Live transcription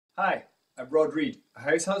Hi, I'm Rod Reid, a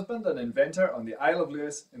house husband and inventor on the Isle of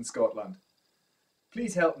Lewis in Scotland.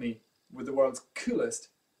 Please help me with the world's coolest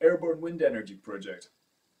airborne wind energy project.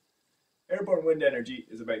 Airborne wind energy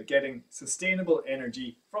is about getting sustainable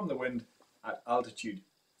energy from the wind at altitude.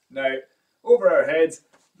 Now, over our heads,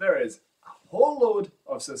 there is a whole load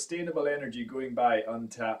of sustainable energy going by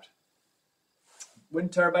untapped.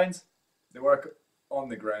 Wind turbines, they work on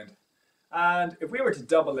the ground. And if we were to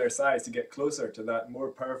double their size to get closer to that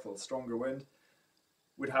more powerful, stronger wind,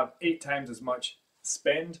 we'd have 8 times as much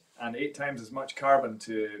spend and 8 times as much carbon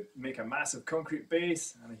to make a massive concrete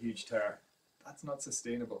base and a huge tower. That's not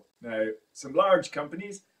sustainable. Now, some large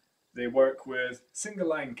companies, they work with single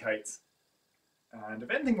line kites. And if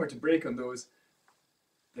anything were to break on those,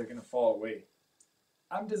 they're going to fall away.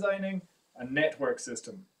 I'm designing a network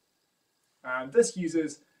system. And this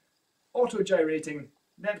uses auto-gyrating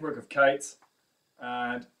network of kites,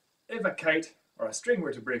 and if a kite or a string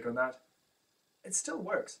were to break on that, it still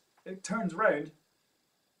works. It turns round,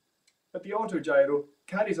 but the autogyro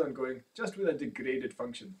carries on going just with a degraded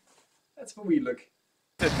function. Let's have a wee look.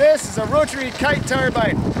 This is a rotary kite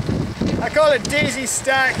turbine. I call it Daisy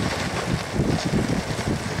Stack.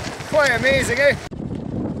 Quite amazing, eh?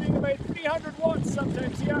 Being about 300 watts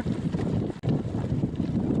sometimes here.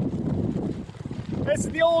 This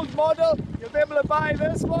is the old model. You'll be able to buy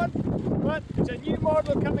this one, but there's a new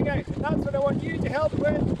model coming out, and that's what I want you to help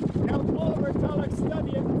with. Help Oliver Tulloch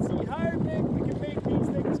study it and see how big we can make these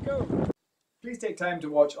things go. Please take time to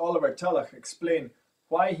watch Oliver Tulloch explain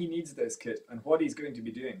why he needs this kit and what he's going to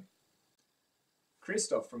be doing.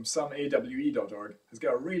 Christoph from someawe.org has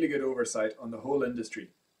got a really good oversight on the whole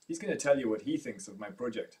industry. He's going to tell you what he thinks of my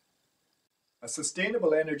project. A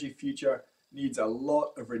sustainable energy future needs a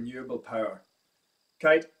lot of renewable power.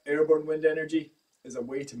 Kite airborne wind energy is a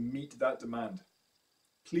way to meet that demand.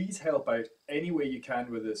 Please help out any way you can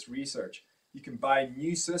with this research. You can buy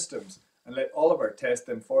new systems and let Oliver test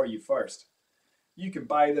them for you first. You can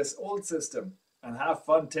buy this old system and have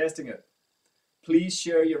fun testing it. Please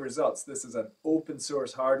share your results. This is an open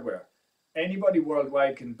source hardware. Anybody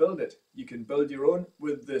worldwide can build it. You can build your own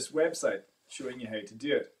with this website showing you how to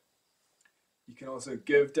do it. You can also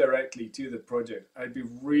give directly to the project. I'd be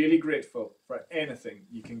really grateful for anything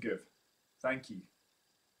you can give. Thank you.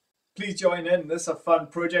 Please join in. This is a fun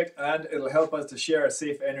project and it'll help us to share a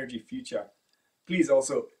safe energy future. Please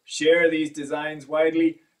also share these designs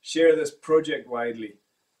widely, share this project widely.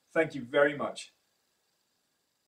 Thank you very much.